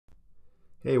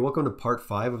Hey, welcome to part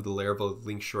 5 of the Laravel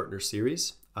link shortener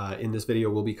series. In this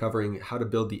video, we'll be covering how to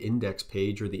build the index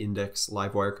page or the index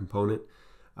Livewire component.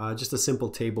 Just a simple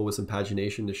table with some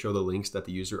pagination to show the links that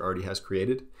the user already has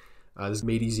created. This is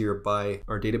made easier by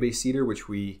our database seeder, which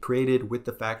we created with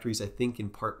the factories, I think, in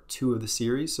part 2 of the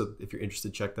series. So if you're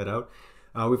interested, check that out.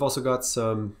 We've also got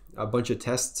a bunch of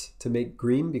tests to make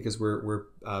green because we're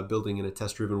building in a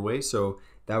test-driven way. So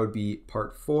that would be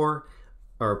part 4.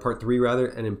 Or part 3 rather,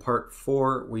 and in part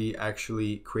 4 we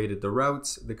actually created the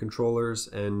routes, the controllers,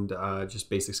 and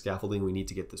just basic scaffolding we need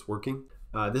to get this working.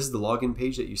 This is the login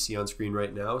page that you see on screen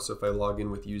right now. So if I log in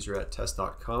with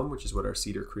user@test.com, which is what our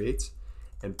seeder creates,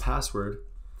 and password,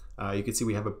 you can see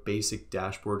we have a basic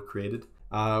dashboard created.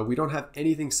 We don't have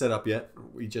anything set up yet.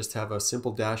 We just have a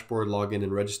simple dashboard, login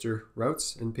and register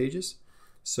routes and pages.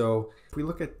 So if we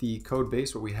look at the code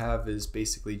base, what we have is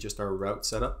basically just our route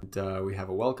setup. We have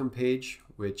a welcome page,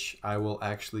 which I will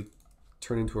actually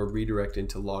turn into a redirect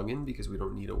into login because we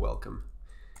don't need a welcome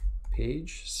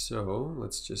page. So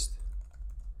let's just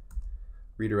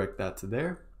redirect that to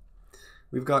there.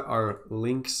 We've got our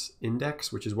links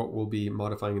index, which is what we'll be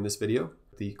modifying in this video.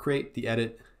 The create, the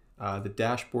edit, the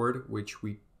dashboard, which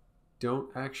we don't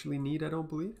actually need, I don't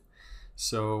believe.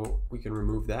 So we can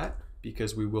remove that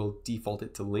because we will default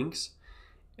it to links.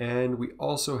 And we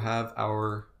also have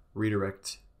our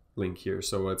redirect link here.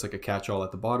 So it's like a catch-all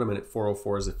at the bottom, and at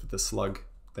 404 as if the slug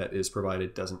that is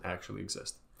provided doesn't actually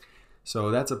exist.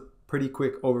 So that's a pretty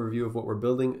quick overview of what we're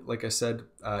building. Like I said,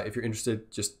 if you're interested,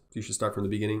 you should start from the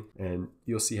beginning and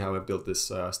you'll see how I built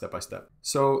this step by step.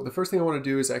 So the first thing I want to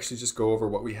do is actually just go over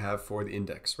what we have for the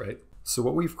index, right? So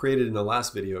what we've created in the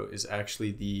last video is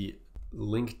actually the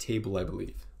link table, I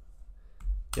believe.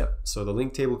 Yep, so the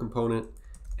link table component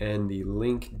and the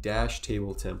link dash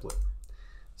table template.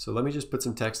 So let me just put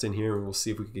some text in here and we'll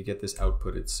see if we can get this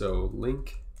outputted. So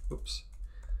link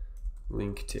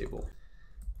table.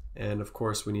 And of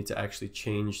course we need to actually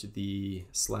change the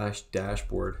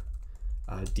 /dashboard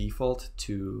default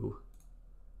to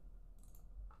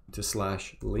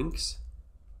 /links.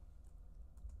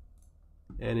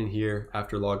 And in here,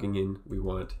 after logging in, we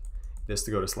want this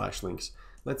to go to /links.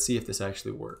 Let's see if this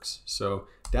actually works. So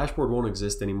dashboard won't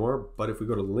exist anymore, but if we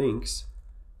go to links,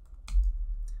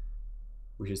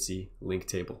 we should see link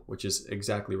table, which is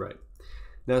exactly right.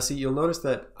 Now see, you'll notice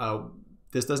that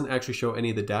this doesn't actually show any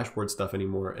of the dashboard stuff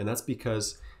anymore, and that's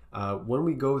because when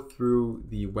we go through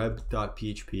the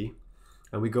web.php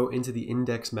and we go into the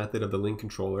index method of the link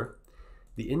controller,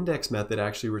 the index method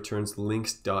actually returns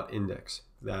links.index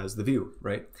as the view,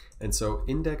 right? And so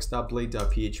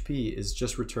index.blade.php is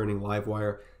just returning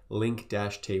Livewire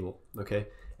link-table, okay?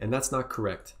 And that's not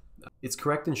correct. It's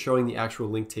correct in showing the actual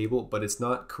link table, but it's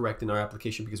not correct in our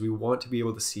application because we want to be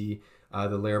able to see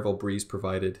the Laravel Breeze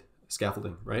provided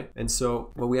scaffolding, right? And so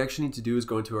what we actually need to do is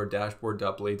go into our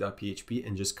dashboard.blade.php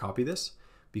and just copy this,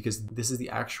 because this is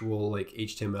the actual like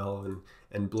HTML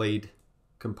and Blade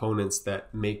components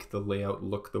that make the layout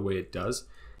look the way it does.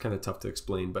 Kind of tough to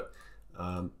explain, but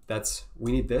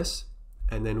we need this.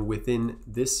 And then within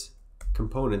this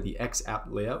component, the X app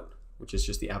layout, which is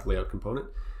just the app layout component,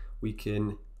 we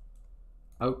can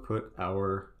output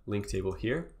our link table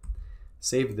here,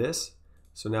 save this.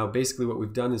 So now basically what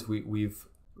we've done is we've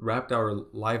wrapped our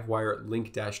Livewire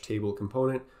link-table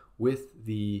component with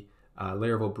the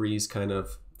Laravel Breeze kind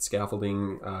of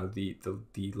scaffolding, the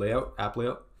layout, app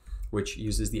layout, which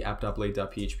uses the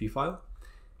app.blade.php file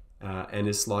and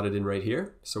is slotted in right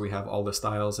here. So we have all the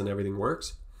styles and everything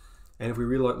works. And if we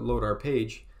reload our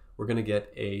page, we're going to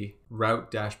get a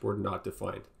route dashboard not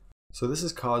defined. So this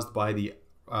is caused by the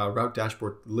route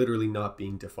dashboard literally not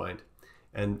being defined.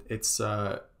 And it's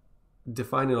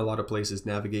defined in a lot of places,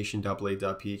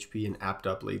 navigation.blade.php and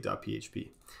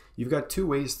app.blade.php. You've got two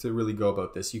ways to really go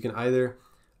about this. You can either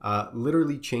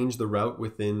literally change the route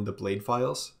within the Blade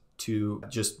files to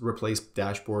just replace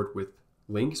dashboard with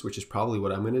links, which is probably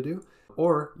what I'm going to do,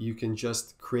 or you can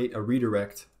just create a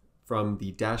redirect from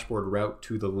the dashboard route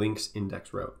to the links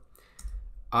index route.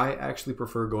 I actually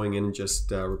prefer going in and just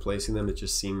replacing them. It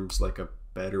just seems like a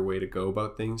better way to go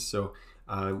about things. So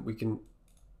we can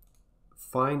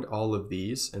find all of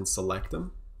these and select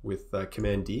them with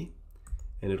Command D,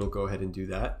 and it'll go ahead and do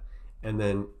that. And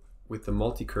then with the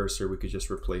multi-cursor, we could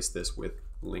just replace this with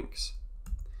links.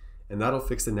 And that'll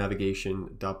fix the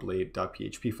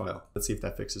navigation.blade.php file. Let's see if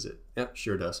that fixes it. Yep,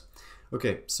 sure does.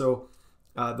 Okay, so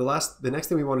the next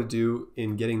thing we want to do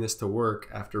in getting this to work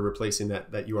after replacing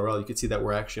that URL, you can see that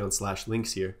we're actually on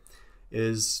 /links here,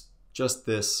 is just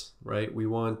this, right? We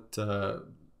want,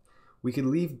 we could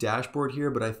leave dashboard here,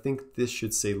 but I think this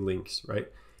should say links,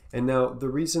 right? And now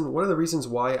one of the reasons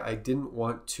why I didn't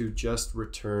want to just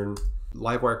return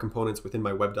Livewire components within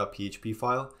my web.php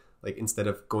file, like instead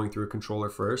of going through a controller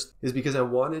first, is because I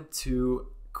wanted to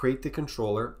create the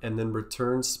controller and then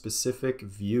return specific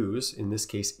views, in this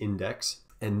case index,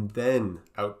 and then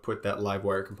output that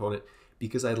Livewire component,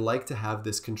 because I like to have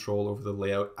this control over the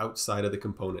layout outside of the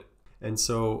component. And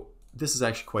so this is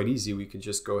actually quite easy. We could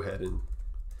just go ahead and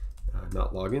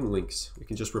not log in links. We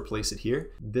can just replace it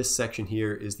here. This section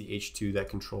here is the H2 that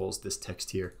controls this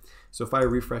text here. So if I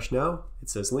refresh now, it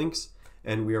says links,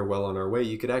 and we are well on our way.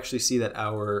 You could actually see that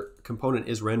our component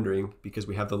is rendering because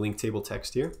we have the link table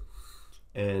text here.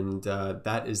 And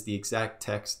that is the exact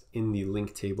text in the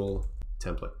link table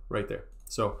template right there.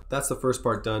 So that's the first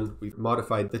part done. We've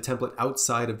modified the template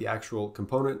outside of the actual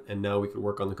component, and now we can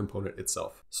work on the component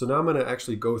itself. So now I'm going to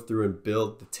actually go through and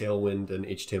build the Tailwind and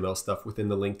HTML stuff within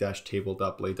the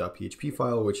link-table.blade.php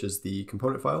file, which is the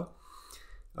component file,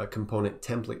 a component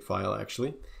template file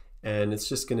actually. And it's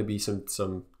just going to be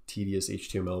some tedious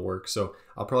HTML work. So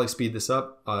I'll probably speed this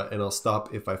up and I'll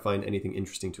stop if I find anything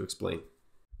interesting to explain.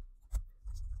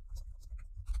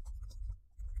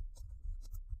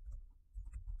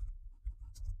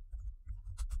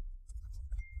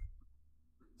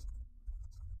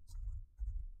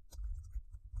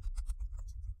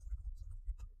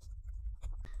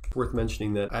 Worth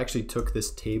mentioning that I actually took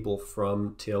this table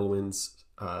from Tailwind's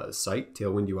site,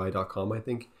 tailwindui.com, I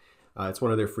think. It's one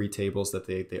of their free tables that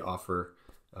they offer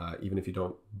even if you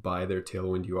don't buy their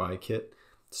Tailwind UI kit.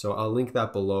 So I'll link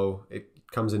that below. It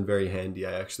comes in very handy.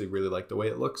 I actually really like the way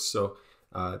it looks, so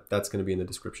that's going to be in the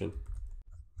description.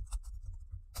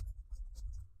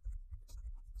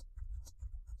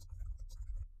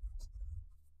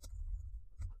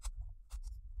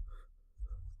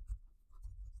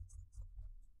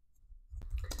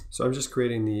 So I'm just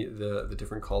creating the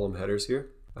different column headers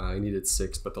here. I needed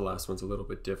 6, but the last one's a little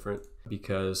bit different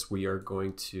because we are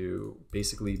going to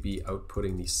basically be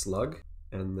outputting the slug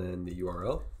and then the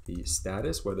URL, the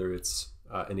status, whether it's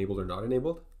enabled or not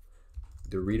enabled,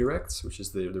 the redirects, which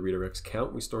is the redirects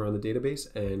count we store on the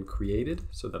database, and created,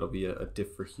 so that'll be a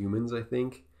diff for humans, I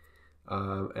think.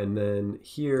 And then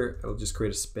here I'll just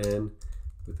create a span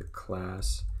with the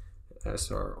class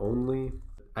SR only.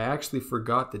 I actually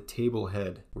forgot the table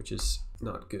head, which is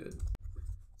not good.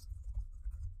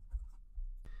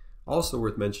 Also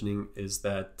worth mentioning is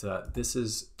that this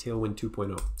is Tailwind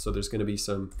 2.0, so there's going to be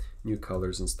some new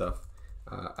colors and stuff.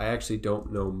 I actually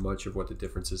don't know much of what the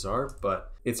differences are,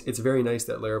 but it's very nice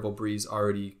that Laravel Breeze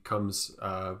already comes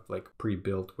like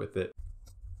pre-built with it.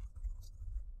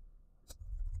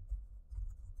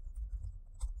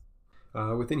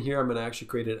 Within here, I'm going to actually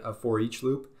create a for each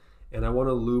loop, and I want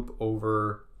to loop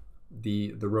over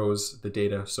the rows, the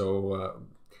data. So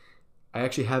I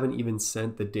actually haven't even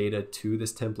sent the data to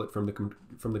this template from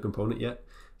the component yet,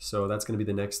 so that's going to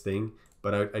be the next thing.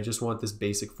 But I just want this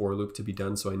basic for loop to be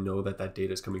done so I know that that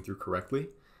data is coming through correctly,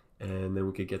 and then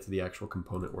we could get to the actual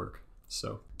component work.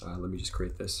 So let me just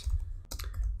create this.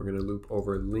 We're going to loop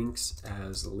over links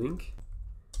as link,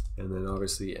 and then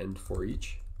obviously end for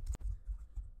each.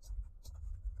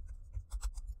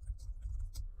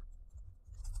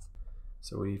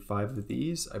 So we need 5 of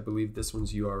these. I believe this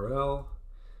one's URL,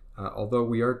 although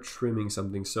we are trimming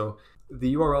something. So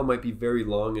the URL might be very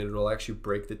long and it'll actually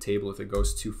break the table if it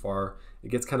goes too far. It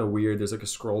gets kind of weird. There's like a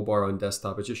scroll bar on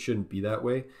desktop. It just shouldn't be that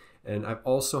way. And I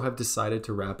also have decided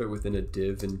to wrap it within a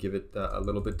div and give it a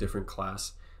little bit different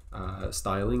class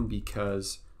styling,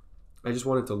 because I just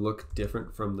want it to look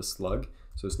different from the slug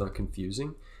so it's not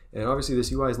confusing. And obviously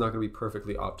this UI is not going to be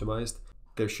perfectly optimized.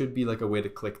 There should be like a way to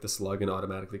click the slug and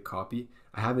automatically copy.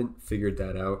 I haven't figured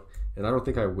that out, and I don't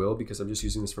think I will because I'm just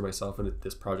using this for myself and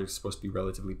this project is supposed to be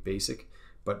relatively basic.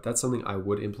 But that's something I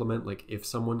would implement. Like if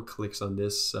someone clicks on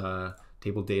this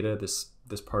table data,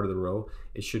 this part of the row,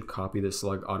 it should copy the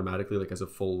slug automatically like as a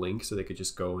full link, so they could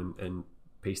just go and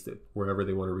paste it wherever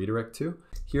they want to redirect to.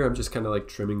 Here I'm just kind of like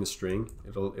trimming the string.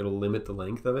 It'll limit the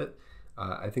length of it.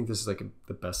 I think this is like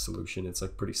the best solution. It's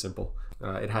like pretty simple.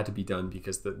 It had to be done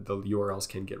because the URLs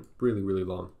can get really, really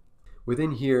long.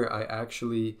 Within here, I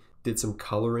actually did some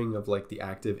coloring of like the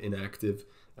active, inactive,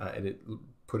 and it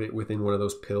put it within one of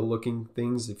those pill looking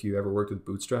things if you ever worked with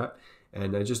Bootstrap.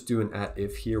 And I just do an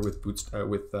 @if here with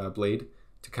Blade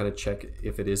to kind of check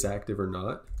if it is active or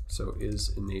not. So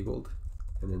is enabled,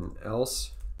 and then an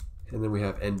else. And then we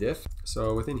have end if.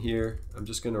 So within here, I'm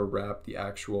just going to wrap the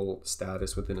actual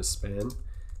status within a span,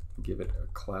 give it a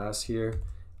class here,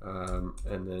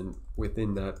 and then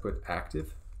within that put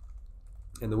active.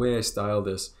 And the way I style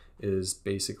this is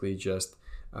basically just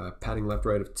padding left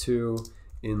right of 2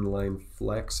 inline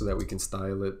flex so that we can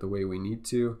style it the way we need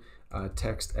to.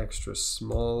 Text extra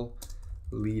small,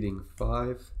 leading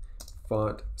 5,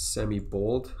 font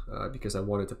semi-bold because I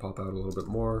want it to pop out a little bit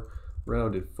more,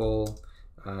 rounded full,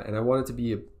 and I want it to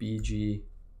be a BG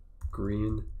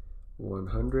green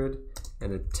 100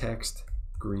 and a text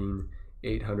green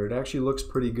 800. It actually looks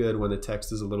pretty good when the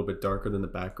text is a little bit darker than the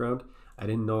background. I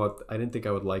didn't think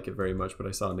I would like it very much, but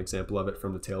I saw an example of it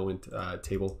from the Tailwind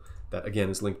table that again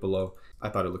is linked below. I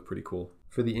thought it looked pretty cool.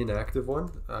 For the inactive one,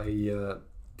 I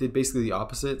did basically the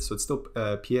opposite. So it's still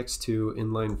px2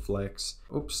 inline flex.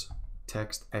 Oops,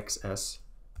 text XS.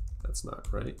 That's not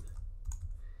right.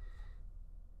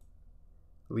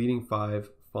 Leading 5,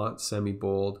 font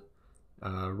semi-bold,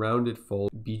 rounded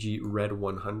full, BG red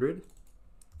 100,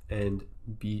 and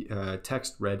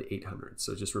text red 800.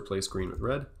 So just replace green with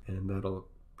red, and that'll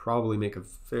probably make a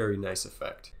very nice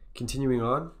effect. Continuing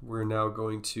on, we're now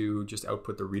going to just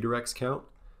output the redirects count.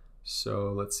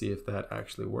 So let's see if that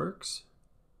actually works.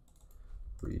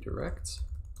 Redirects.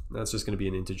 That's just going to be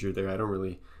an integer there. I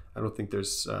don't think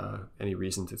there's any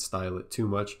reason to style it too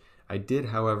much. I did,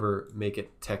 however, make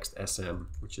it text SM,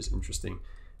 which is interesting.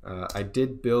 I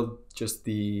did build just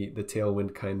the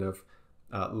Tailwind kind of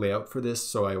layout for this,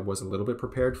 so I was a little bit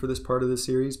prepared for this part of the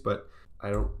series, but I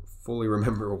don't fully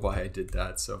remember why I did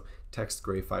that. So text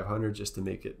gray 500 just to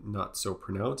make it not so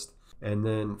pronounced. And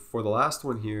then for the last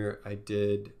one here, I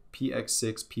did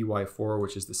px6 py4,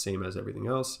 which is the same as everything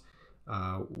else.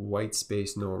 White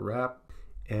space, no wrap.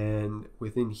 And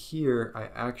within here, I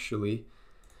actually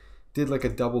did like a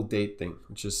double date thing,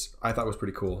 which is I thought was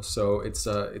pretty cool. So it's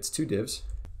 2 divs,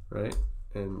 right?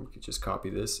 And we could just copy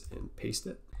this and paste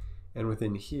it. And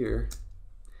within here,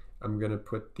 I'm gonna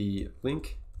put the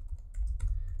link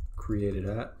created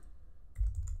at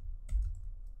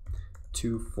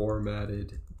to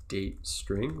formatted date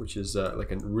string, which is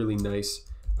like a really nice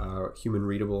human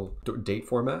readable date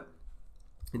format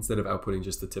instead of outputting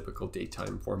just the typical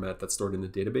datetime format that's stored in the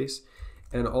database.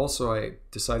 And also I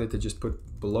decided to just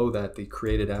put below that the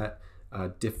created at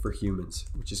diff for humans,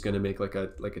 which is going to make like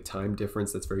a time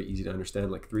difference that's very easy to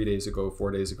understand, like 3 days ago,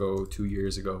 4 days ago, 2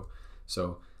 years ago.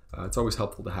 So it's always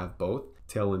helpful to have both.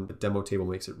 Tailwind demo table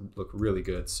makes it look really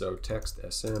good. So text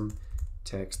SM,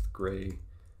 text gray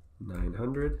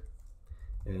 900,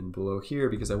 and below here,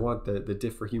 because I want the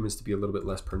diff for humans to be a little bit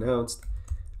less pronounced,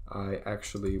 I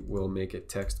actually will make it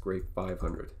text gray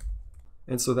 500.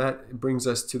 And so that brings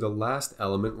us to the last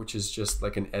element, which is just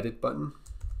like an edit button.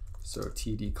 So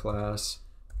TD class,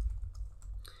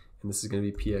 and this is going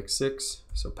to be px6,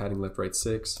 so padding left right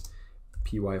 6,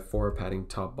 py4 padding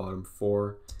top bottom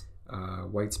 4,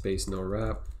 white space no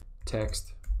wrap,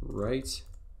 text right,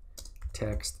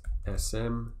 text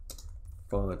SM,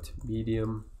 font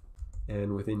medium,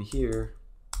 and within here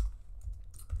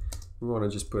we want to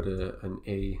just put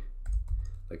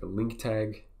like a link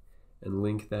tag and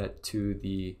link that to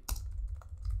the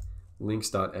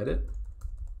links.edit,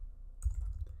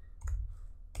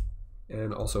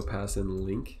 and also pass in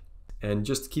link. And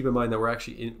just keep in mind that we're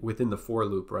actually within the for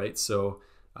loop, right? So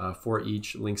for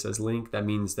each link says link, that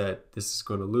means that this is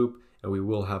going to loop and we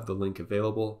will have the link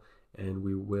available, and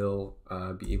we will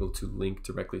be able to link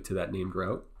directly to that named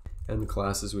route. And the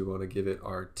classes we want to give it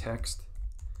are text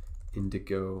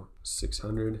indigo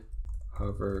 600,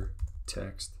 hover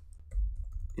text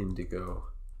indigo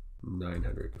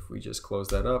 900. If we just close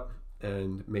that up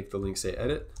and make the link say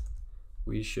edit,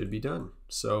 we should be done.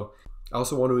 So I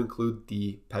also want to include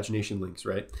the pagination links,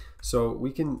 right? So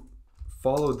we can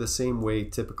follow the same way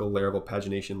typical Laravel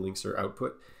pagination links are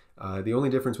output. The only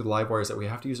difference with Livewire is that we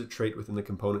have to use a trait within the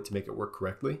component to make it work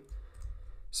correctly.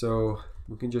 So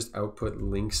we can just output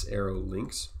links arrow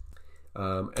links.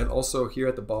 And also here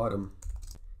at the bottom,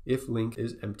 if link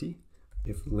is empty,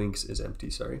 if links is empty,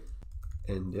 sorry,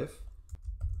 end if,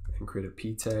 and create a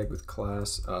p tag with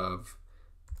class of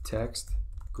text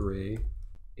gray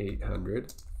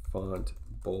 800, font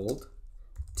bold,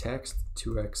 text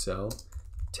 2XL,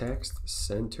 text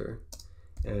center,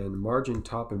 and margin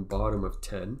top and bottom of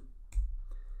 10,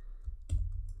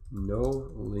 no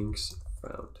links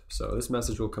found. So this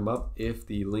message will come up if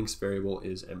the links variable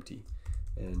is empty.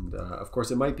 And of course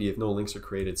it might be if no links are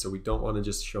created, so we don't want to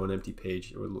just show an empty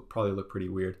page. It would probably look pretty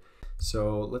weird.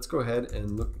 So let's go ahead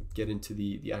and get into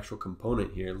the actual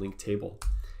component here, link table,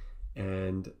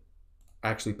 and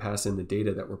actually pass in the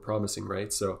data that we're promising,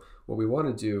 right? So what we want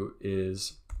to do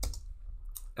is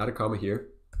add a comma here,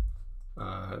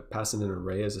 pass in an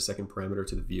array as a second parameter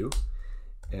to the view,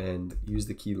 and use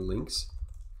the key links.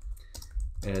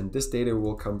 And this data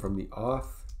will come from the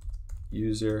auth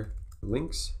user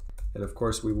links. And of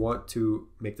course we want to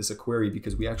make this a query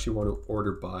because we actually want to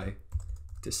order by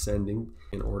descending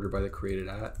in order by the created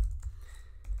at,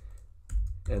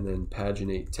 and then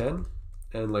paginate 10.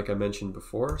 And like I mentioned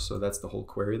before, so that's the whole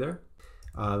query there.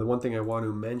 The one thing I want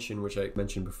to mention, which I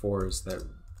mentioned before, is that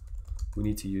we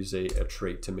need to use a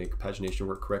trait to make pagination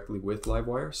work correctly with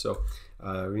Livewire. So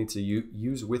we need to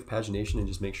use with pagination and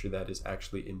just make sure that is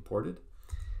actually imported.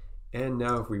 And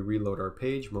now if we reload our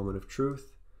page, moment of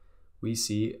truth, we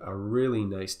see a really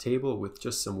nice table with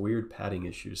just some weird padding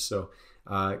issues. So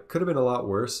it could have been a lot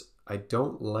worse. I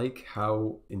don't like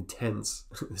how intense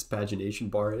this pagination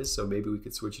bar is, so maybe we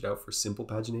could switch it out for simple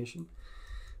pagination.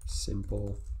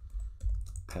 Simple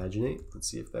paginate. Let's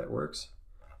see if that works.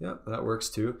 Yeah, that works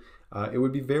too. It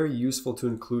would be very useful to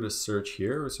include a search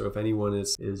here. So if anyone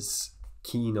is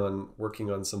keen on working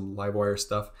on some Livewire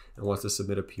stuff and wants to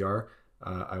submit a PR,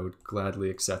 I would gladly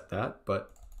accept that.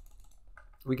 But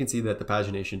we can see that the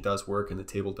pagination does work and the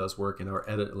table does work, and our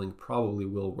edit link probably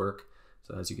will work.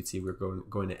 So as you can see, we're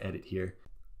going to edit here.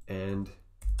 And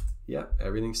yeah,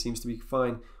 everything seems to be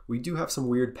fine. We do have some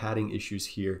weird padding issues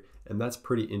here, and that's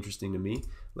pretty interesting to me.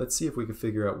 Let's see if we can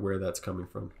figure out where that's coming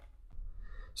from.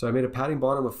 So I made a padding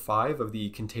bottom of 5 of the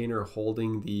container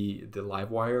holding the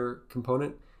Livewire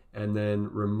component, and then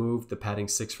removed the padding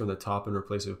 6 from the top and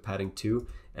replaced it with padding 2,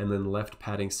 and then left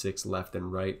padding 6 left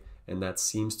and right, and that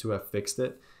seems to have fixed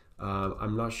it.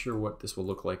 I'm not sure what this will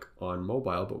look like on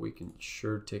mobile, but we can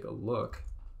sure take a look.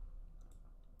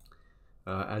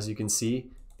 As you can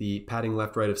see, the padding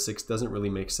left right of 6 doesn't really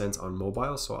make sense on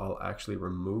mobile, so I'll actually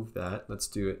remove that. Let's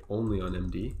do it only on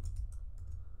MD.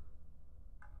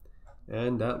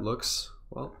 And that looks,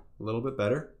 well, a little bit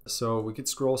better. So we could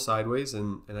scroll sideways,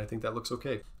 and I think that looks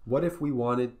okay. What if we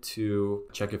wanted to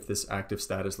check if this active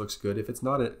status looks good, if it's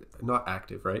not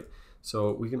active, right?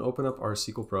 So we can open up our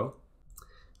SQL Pro.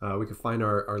 We can find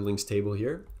our links table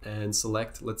here and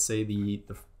select, let's say, the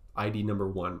ID number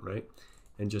 1, right?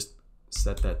 And just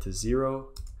set that to 0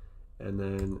 and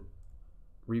then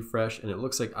refresh, and it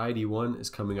looks like ID 1 is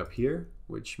coming up here,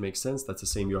 which makes sense. That's the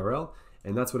same URL,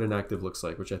 and that's what inactive looks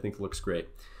like, which I think looks great.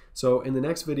 So in the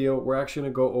next video, we're actually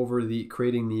going to go over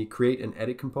creating the create and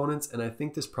edit components, and I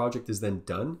think this project is then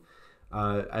done.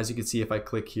 As you can see, if I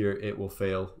click here, it will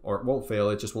fail, or it won't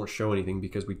fail, it just won't show anything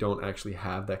because we don't actually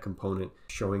have that component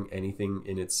showing anything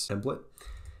in its template.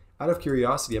 Out of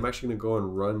curiosity, I'm actually going to go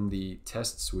and run the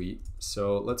test suite.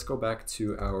 So let's go back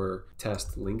to our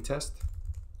test link test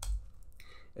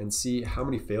and see how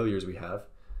many failures we have.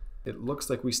 It looks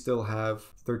like we still have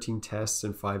 13 tests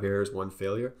and 5 errors, 1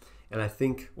 failure. And I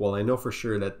think, well, I know for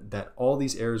sure that all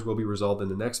these errors will be resolved in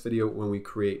the next video when we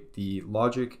create the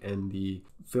logic and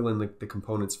fill in the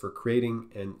components for creating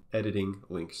and editing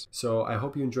links. So I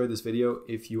hope you enjoyed this video.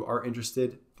 If you are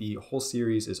interested, the whole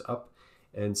series is up.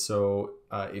 And so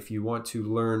if you want to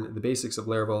learn the basics of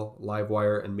Laravel,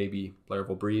 Livewire, and maybe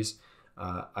Laravel Breeze,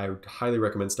 I would highly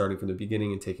recommend starting from the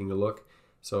beginning and taking a look.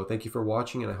 So thank you for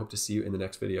watching, and I hope to see you in the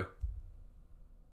next video.